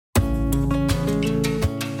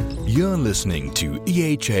You're listening to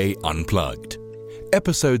EHA Unplugged,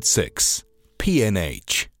 Episode 6,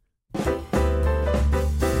 PNH.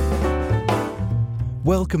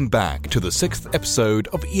 Welcome back to the 6th episode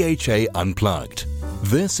of EHA Unplugged.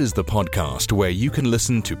 This is the podcast where you can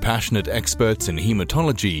listen to passionate experts in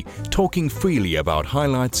hematology talking freely about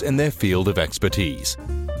highlights in their field of expertise.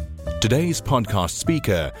 Today's podcast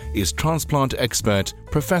speaker is transplant expert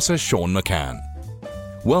Professor Sean McCann.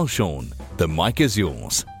 Well, Sean, the mic is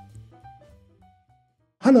yours.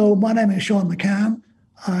 Hello, my name is Sean McCann.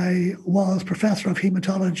 I was Professor of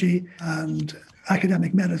Hematology and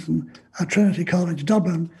Academic Medicine at Trinity College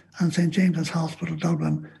Dublin and St James's Hospital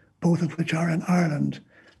Dublin, both of which are in Ireland.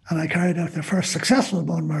 And I carried out the first successful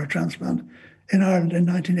bone marrow transplant in Ireland in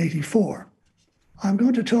 1984. I'm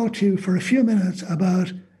going to talk to you for a few minutes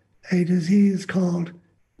about a disease called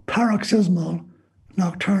Paroxysmal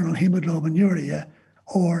Nocturnal Hemoglobinuria,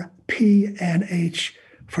 or PNH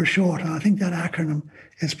for short. And I think that acronym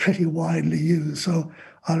is pretty widely used. So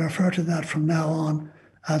I'll refer to that from now on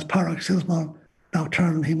as Paroxysmal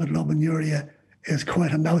Nocturnal Hemoglobinuria. Is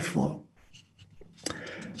quite a mouthful.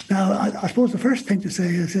 Now, I suppose the first thing to say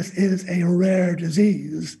is this is a rare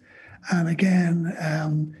disease. And again,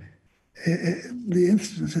 the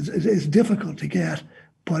incidence is difficult to get,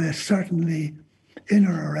 but it's certainly in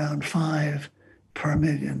or around 5 per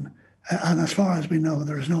million. And as far as we know,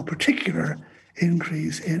 there is no particular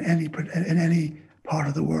increase in any part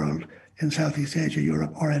of the world, in Southeast Asia,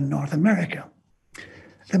 Europe, or in North America.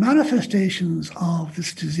 The manifestations of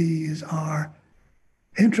this disease are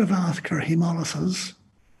intravascular hemolysis,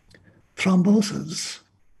 thrombosis,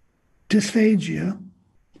 dysphagia,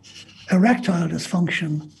 erectile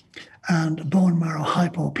dysfunction, and bone marrow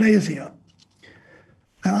hypoplasia.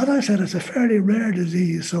 Now, as I said, it's a fairly rare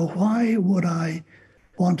disease, so why would I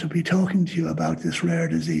want to be talking to you about this rare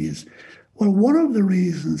disease? Well, one of the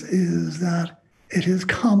reasons is that it is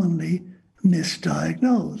commonly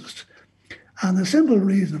misdiagnosed. And the simple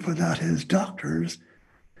reason for that is doctors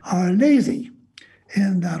are lazy,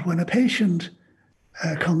 in that when a patient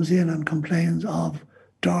comes in and complains of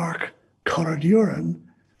dark coloured urine,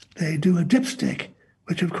 they do a dipstick,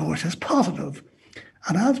 which of course is positive.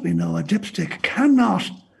 And as we know, a dipstick cannot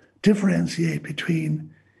differentiate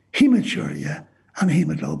between hematuria and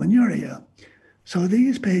hemoglobinuria. So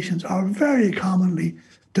these patients are very commonly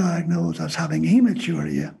diagnosed as having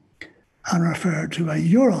hematuria and referred to a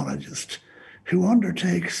urologist who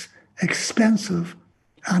undertakes expensive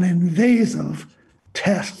and invasive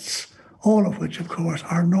tests, all of which, of course,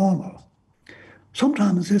 are normal.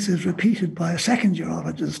 Sometimes this is repeated by a second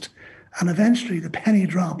urologist, and eventually the penny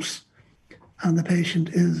drops and the patient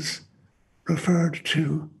is referred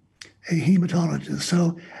to a hematologist.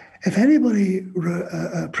 So if anybody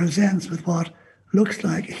presents with what looks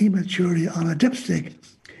like hematuria on a dipstick,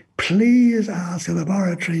 please ask the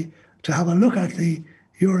laboratory to have a look at the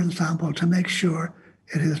urine sample to make sure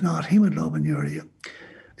it is not hemoglobinuria.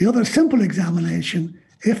 The other simple examination,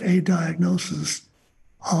 if a diagnosis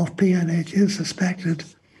of PNH is suspected,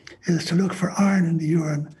 is to look for iron in the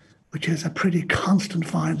urine, which is a pretty constant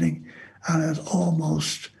finding and is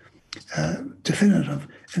almost definitive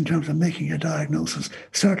in terms of making a diagnosis,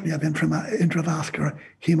 certainly of intravascular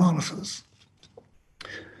hemolysis.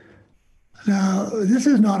 Now, this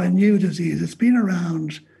is not a new disease. It's been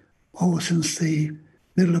around since the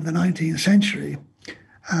middle of the 19th century,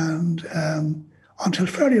 and until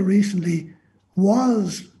fairly recently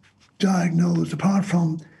was diagnosed, apart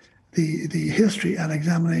from the history and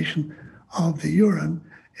examination of the urine,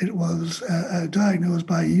 it was diagnosed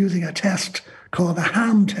by using a test called the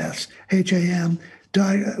Ham test, H-A-M,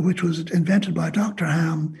 which was invented by Dr.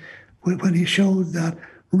 Ham when he showed that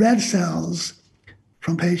red cells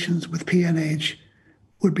from patients with PNH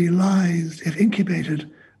would be lysed if incubated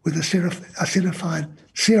with acidified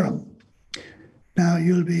serum. Now,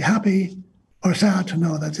 you'll be happy or sad to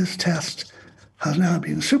know that this test has now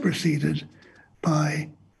been superseded by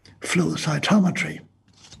flow cytometry,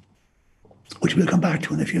 which we'll come back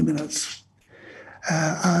to in a few minutes.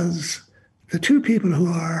 As the two people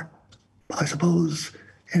who are, I suppose,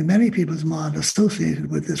 in many people's mind associated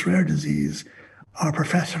with this rare disease are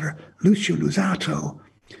Professor Lucio Luzzatto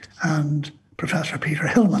and Professor Peter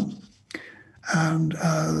Hillman. And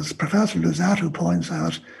as Professor Luzzatto points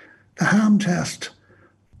out, the Ham test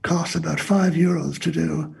costs about €5 to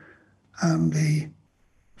do, and the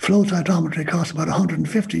flow cytometry costs about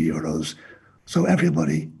 €150. So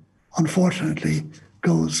everybody, unfortunately,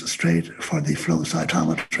 goes straight for the flow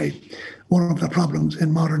cytometry. One of the problems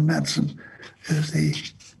in modern medicine is the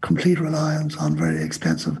complete reliance on very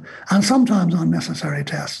expensive and sometimes unnecessary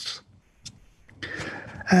tests.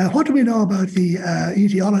 What do we know about the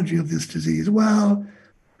etiology of this disease? Well,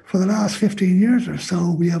 for the last 15 years or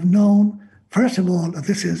so, we have known, first of all, that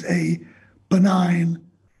this is a benign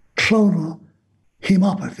clonal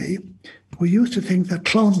hemopathy. We used to think that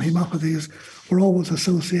clonal hemopathies were always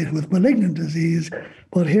associated with malignant disease,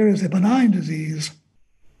 but here is a benign disease,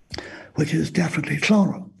 which is definitely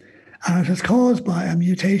clonal. And it is caused by a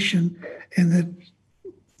mutation in the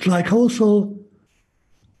glycosyl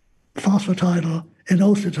phosphatidyl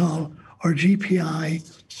inositol, or GPI,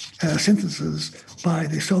 synthesis by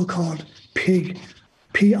the so-called PIGA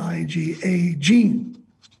gene.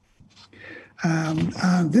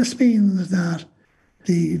 And this means that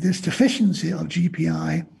this deficiency of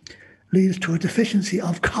GPI leads to a deficiency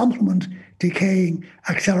of complement decaying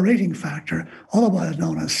accelerating factor, otherwise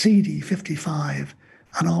known as CD55,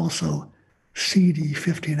 and also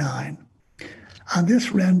CD59. And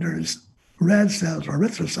this renders red cells or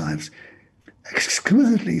erythrocytes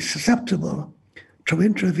exquisitely susceptible to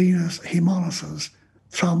intravenous hemolysis,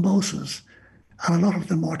 thrombosis, and a lot of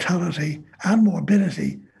the mortality and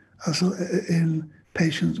morbidity in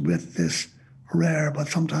patients with this rare but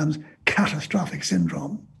sometimes catastrophic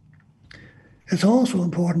syndrome. It's also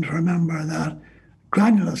important to remember that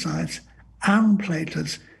granulocytes and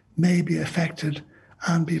platelets may be affected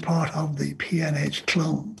and be part of the PNH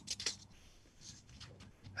clone.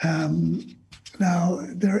 Now,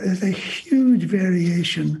 there is a huge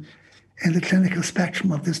variation in the clinical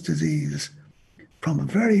spectrum of this disease, from a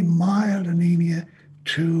very mild anemia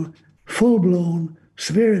to full-blown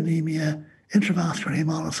severe anemia, intravascular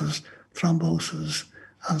hemolysis, thrombosis,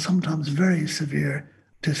 and sometimes very severe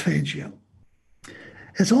dysphagia.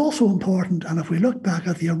 It's also important, and if we look back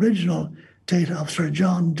at the original data of Sir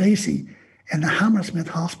John Dacey in the Hammersmith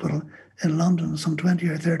Hospital in London some 20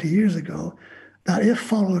 or 30 years ago, that if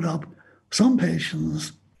followed up, some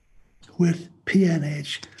patients with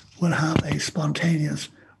PNH will have a spontaneous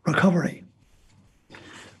recovery.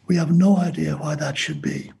 We have no idea why that should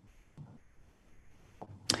be.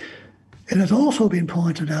 It has also been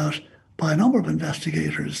pointed out by a number of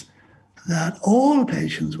investigators that all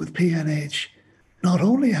patients with PNH not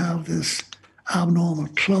only have this abnormal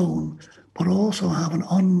clone, but also have an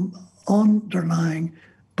underlying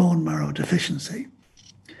bone marrow deficiency.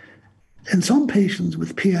 In some patients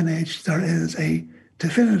with PNH, there is a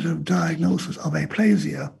definitive diagnosis of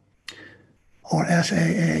aplasia, or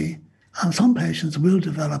SAA, and some patients will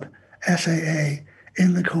develop SAA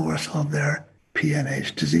in the course of their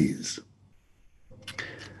PNH disease.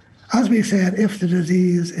 As we said, if the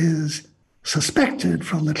disease is suspected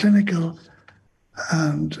from the clinical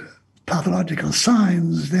and pathological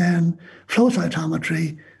signs, then flow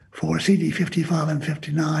cytometry for CD55 and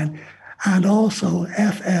 59, and also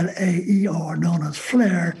FLAER, known as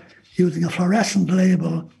FLAIR, using a fluorescent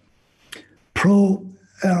label,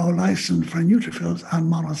 pro-aerolysine for neutrophils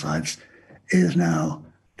and monocytes, is now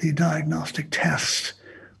the diagnostic test,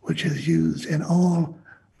 which is used in all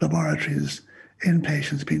laboratories in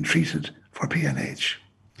patients being treated for PNH.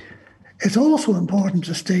 It's also important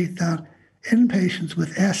to state that in patients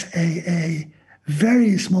with SAA,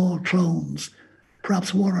 very small clones,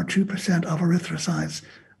 perhaps 1 or 2% of erythrocytes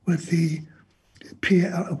with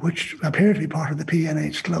which appear to be part of the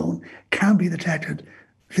PNH clone, can be detected.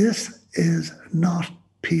 This is not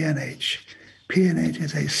PNH. PNH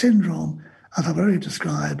is a syndrome, as I've already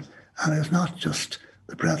described, and is not just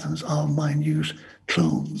the presence of minute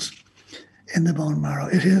clones in the bone marrow.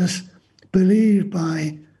 It is believed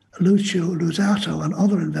by Lucio Luzzatto and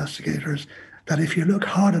other investigators that if you look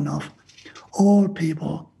hard enough, all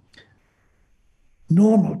people,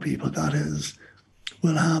 normal people that is,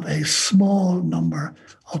 will have a small number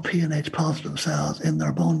of PNH positive cells in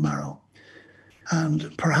their bone marrow.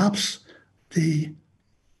 And perhaps the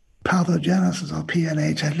pathogenesis of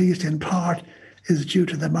PNH, at least in part, is due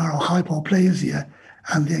to the marrow hypoplasia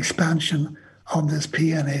and the expansion of this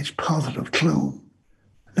PNH positive clone.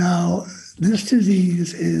 Now, this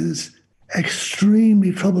disease is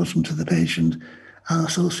extremely troublesome to the patient and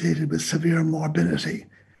associated with severe morbidity.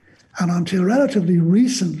 And until relatively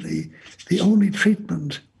recently, the only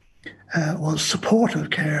treatment was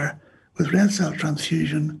supportive care with red cell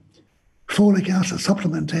transfusion, folic acid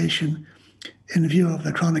supplementation in view of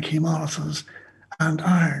the chronic hemolysis, and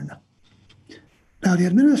iron. Now, the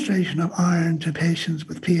administration of iron to patients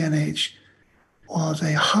with PNH was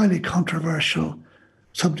a highly controversial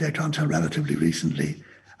subject until relatively recently,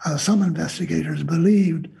 as some investigators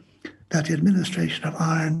believed that the administration of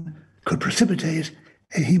iron could precipitate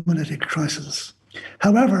a hemolytic crisis.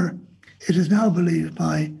 However, it is now believed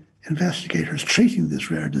by investigators treating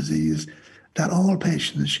this rare disease that all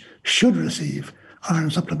patients should receive iron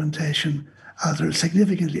supplementation as there is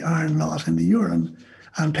significantly iron loss in the urine,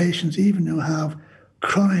 and patients even who have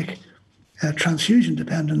chronic transfusion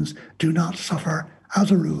dependence do not suffer, as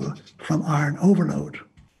a rule, from iron overload.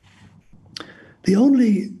 The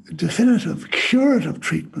only definitive curative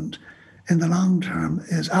treatment in the long term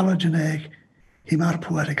is allogeneic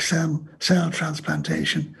hematopoietic cell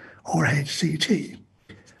transplantation, or HCT.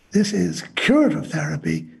 This is curative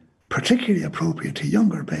therapy, particularly appropriate to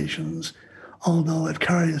younger patients, although it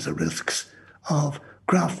carries the risks of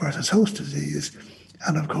graft versus host disease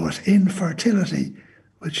and, of course, infertility,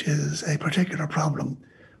 which is a particular problem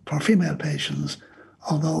for female patients,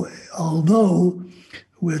 although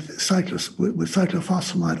with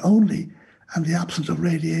cyclophosphamide only and the absence of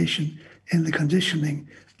radiation in the conditioning,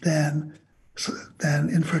 then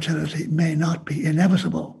infertility may not be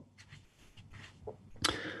inevitable.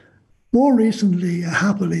 More recently,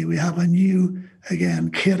 happily, we have a new,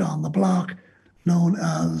 again, kid on the block known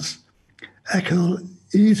as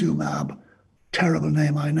eculizumab. Terrible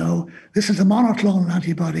name, I know. This is a monoclonal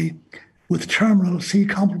antibody with terminal C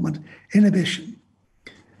complement inhibition,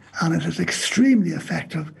 and it is extremely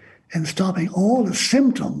effective in stopping all the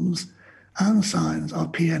symptoms and signs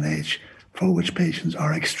of PNH, for which patients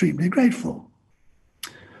are extremely grateful.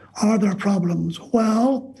 Are there problems?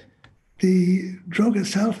 Well, the drug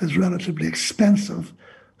itself is relatively expensive,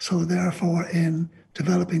 so therefore in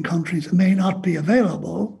developing countries it may not be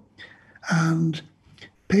available, and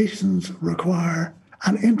patients require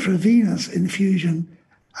an intravenous infusion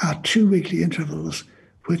at 2 weekly intervals,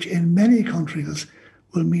 which in many countries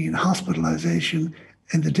will mean hospitalization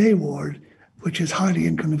in the day ward, which is highly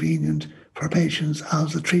inconvenient for patients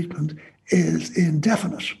as the treatment is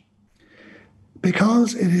indefinite.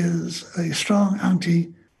 Because it is a strong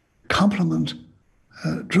anti-complement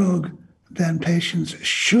drug, then patients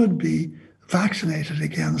should be vaccinated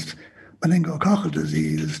against meningococcal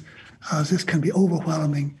disease, as this can be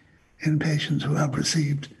overwhelming in patients who have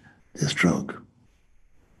received this drug.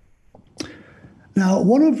 Now,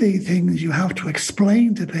 one of the things you have to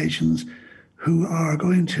explain to patients who are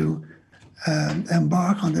going to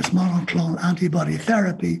embark on this monoclonal antibody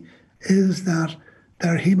therapy is that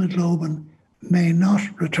their hemoglobin may not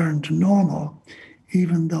return to normal,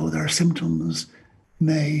 even though their symptoms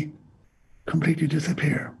may completely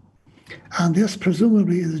disappear. And this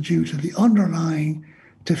presumably is due to the underlying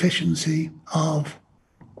deficiency of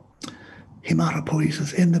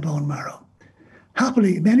hematopoiesis in the bone marrow.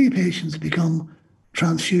 Happily, many patients become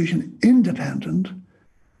transfusion independent.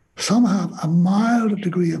 Some have a mild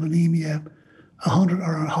degree of anemia, 100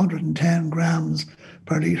 or 110 grams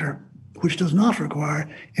per litre, which does not require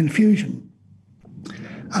infusion.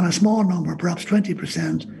 And a small number, perhaps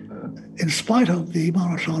 20%, in spite of the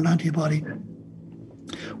monoclonal antibody,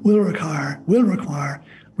 will require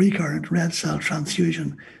recurrent red cell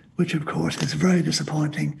transfusion, which of course is very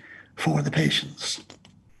disappointing for the patients.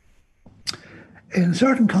 In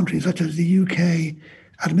certain countries, such as the UK,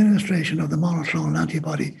 administration of the monoclonal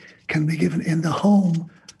antibody can be given in the home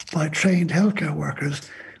by trained healthcare workers,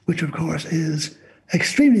 which of course is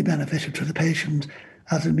extremely beneficial to the patient,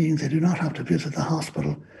 as it means they do not have to visit the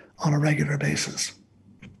hospital on a regular basis.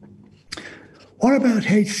 What about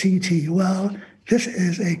HCT? Well, this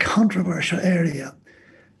is a controversial area.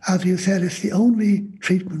 As you said, it's the only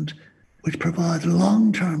treatment which provides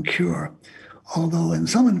long-term cure, although in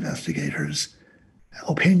some investigators'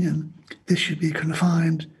 opinion, this should be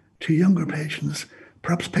confined to younger patients,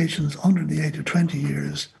 perhaps patients under the age of 20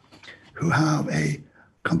 years who have a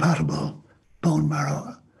compatible bone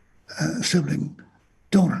marrow sibling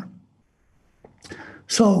donor.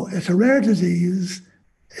 So it's a rare disease.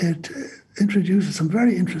 It introduces some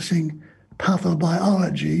very interesting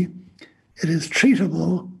pathobiology. It is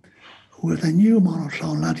treatable with a new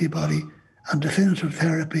monoclonal antibody, and definitive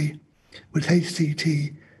therapy with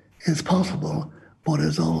HCT is possible, but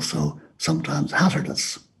is also sometimes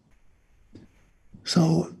hazardous.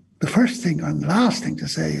 So the first thing and last thing to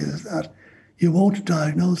say is that you won't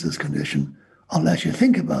diagnose this condition unless you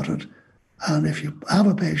think about it. And if you have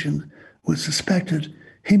a patient with suspected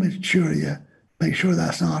hematuria, make sure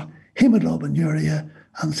that's not hemoglobinuria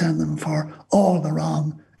and send them for all the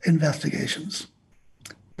wrong investigations.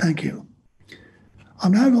 Thank you.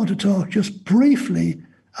 I'm now going to talk just briefly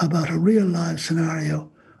about a real-life scenario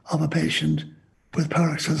of a patient with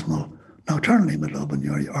paroxysmal nocturnal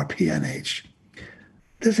hemoglobinuria, or PNH.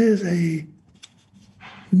 This is a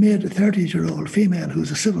mid-30-year-old female who's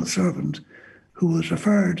a civil servant who was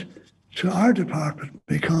referred to our department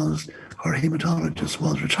because her hematologist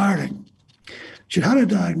was retiring. She'd had a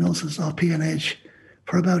diagnosis of PNH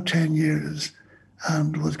for about 10 years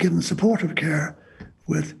and was given supportive care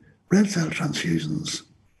with red cell transfusions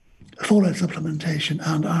folate supplementation,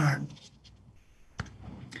 and iron.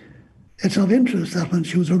 It's of interest that when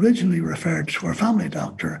she was originally referred to her family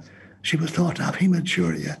doctor, she was thought to have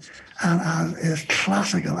hematuria, and as is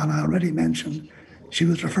classical, and I already mentioned, she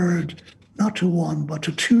was referred not to one, but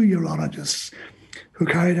to 2 urologists who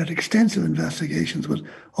carried out extensive investigations with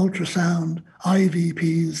ultrasound,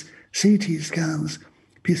 IVPs, CT scans,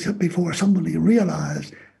 before somebody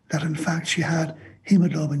realized that in fact she had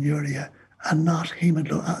hemoglobinuria and not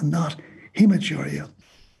hematuria.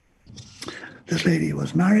 This lady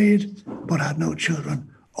was married but had no children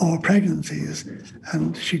or pregnancies,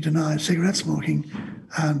 and she denied cigarette smoking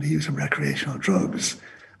and the use of recreational drugs,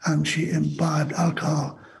 and she imbibed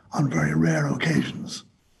alcohol on very rare occasions.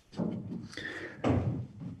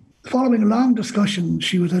 Following a long discussion,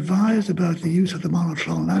 she was advised about the use of the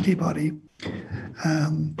monoclonal antibody,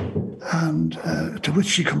 to which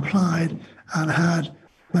she complied and had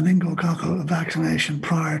meningococcal vaccination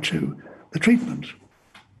prior to the treatment.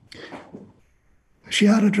 She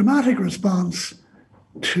had a dramatic response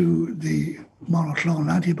to the monoclonal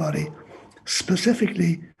antibody,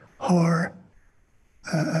 specifically her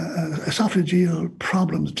esophageal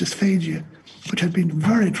problems, dysphagia, which had been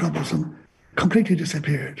very troublesome, completely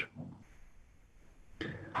disappeared.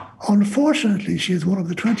 Unfortunately, she is one of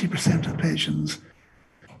the 20% of patients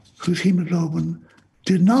whose hemoglobin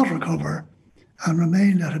did not recover and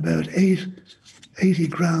remained at about 80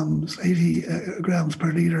 grams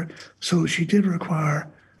per litre, so she did require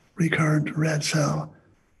recurrent red cell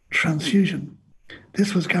transfusion.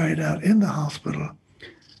 This was carried out in the hospital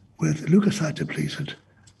with leukocyte-depleted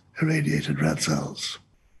irradiated red cells.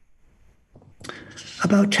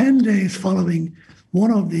 About 10 days following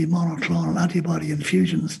one of the monoclonal antibody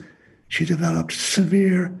infusions, she developed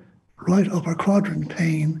severe right upper quadrant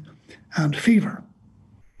pain and fever.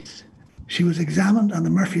 She was examined and the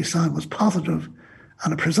Murphy sign was positive,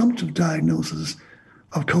 and a presumptive diagnosis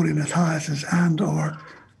of cholelithiasis and or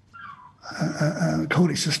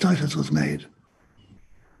cholecystitis was made.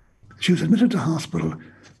 She was admitted to hospital,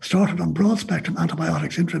 started on broad-spectrum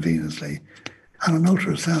antibiotics intravenously, and an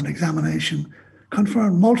ultrasound examination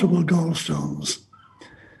confirmed multiple gallstones.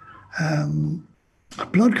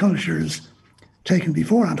 Blood cultures taken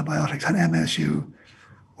before antibiotics and MSU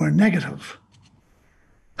were negative.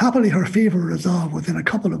 Happily, her fever resolved within a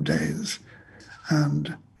couple of days,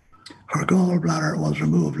 and her gallbladder was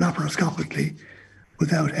removed laparoscopically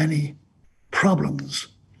without any problems.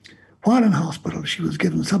 While in hospital, she was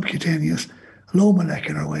given subcutaneous low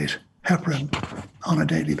molecular weight heparin on a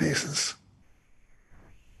daily basis.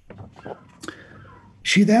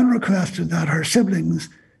 She then requested that her siblings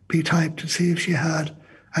be typed to see if she had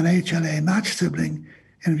an HLA matched sibling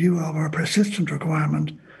in view of her persistent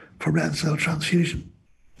requirement for red cell transfusion.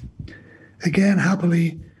 Again,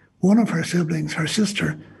 happily, one of her siblings, her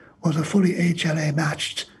sister, was a fully HLA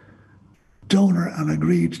matched donor and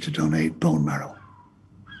agreed to donate bone marrow.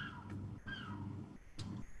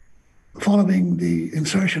 Following the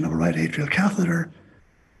insertion of a right atrial catheter,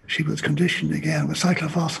 she was conditioned again with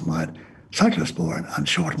cyclophosphamide, cyclosporin, and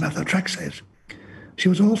short methotrexate. She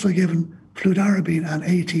was also given fludarabine and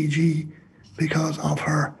ATG because of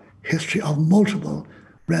her history of multiple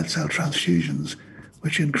red cell transfusions,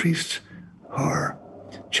 which increased her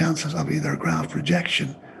chances of either graft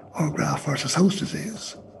rejection or graft versus host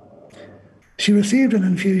disease. She received an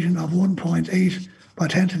infusion of 1.8 by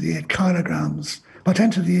 10 to the 8 kilograms, by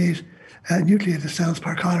 10 to the 8 nucleated cells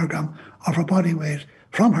per kilogram of her body weight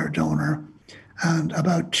from her donor, and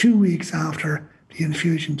about 2 weeks after the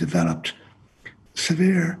infusion developed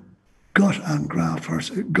severe gut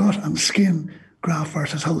and skin graft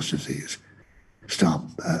versus host disease.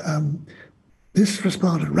 This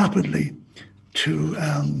responded rapidly to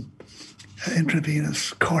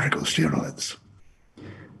intravenous corticosteroids.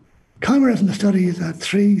 Chimerism studies at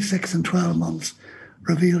 3, 6, and 12 months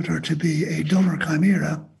revealed her to be a donor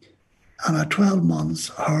chimera, and at 12 months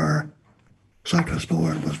her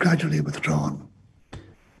cyclosporin was gradually withdrawn.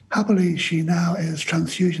 Happily, she now is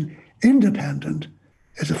transfusion independent,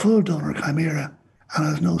 is a full donor chimera, and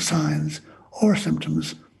has no signs or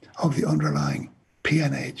symptoms of the underlying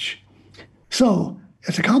PNH. So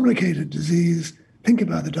it's a complicated disease. Think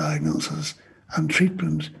about the diagnosis, and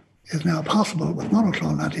treatment is now possible with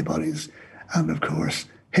monoclonal antibodies, and of course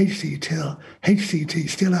HCT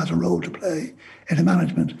still has a role to play in the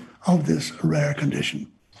management of this rare condition.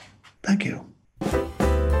 Thank you.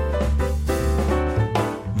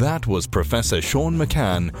 That was Professor Sean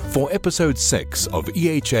McCann for episode 6 of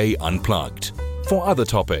EHA Unplugged. For other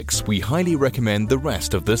topics, we highly recommend the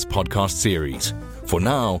rest of this podcast series. For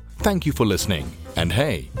now, thank you for listening. And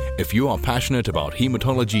hey, if you are passionate about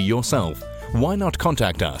hematology yourself, Why not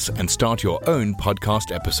contact us and start your own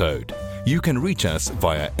podcast episode? You can reach us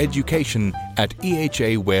via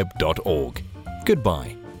education@ehaweb.org.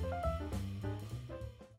 Goodbye.